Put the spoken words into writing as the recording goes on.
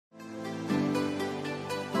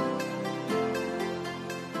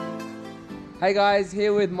Hey guys,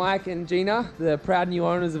 here with Mike and Gina, the proud new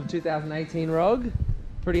owners of 2018 Rogue.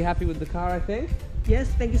 Pretty happy with the car, I think. Yes,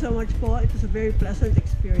 thank you so much, Paul. It was a very pleasant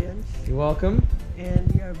experience. You're welcome.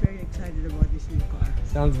 And we are very excited about this new car.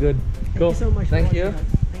 Sounds good. Cool. Thank you so much. Thank you.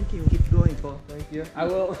 Thank you. Keep going, Paul. Thank you. I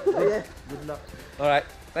will. Yeah. Good luck. All right.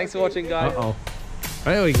 Thanks for watching, guys. Uh-oh.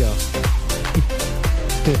 There we go.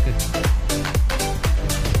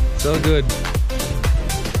 So good.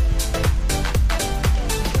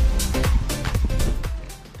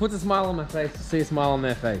 Puts a smile on my face to see a smile on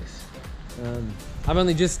their face. I've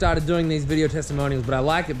only just started doing these video testimonials, but I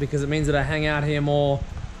like it because it means that I hang out here more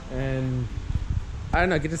and I don't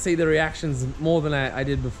know, get to see the reactions more than I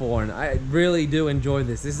did before, and I really do enjoy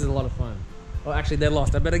this. This is a lot of fun. Oh, actually, they're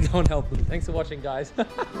lost. I better go and help them. Thanks for watching, guys.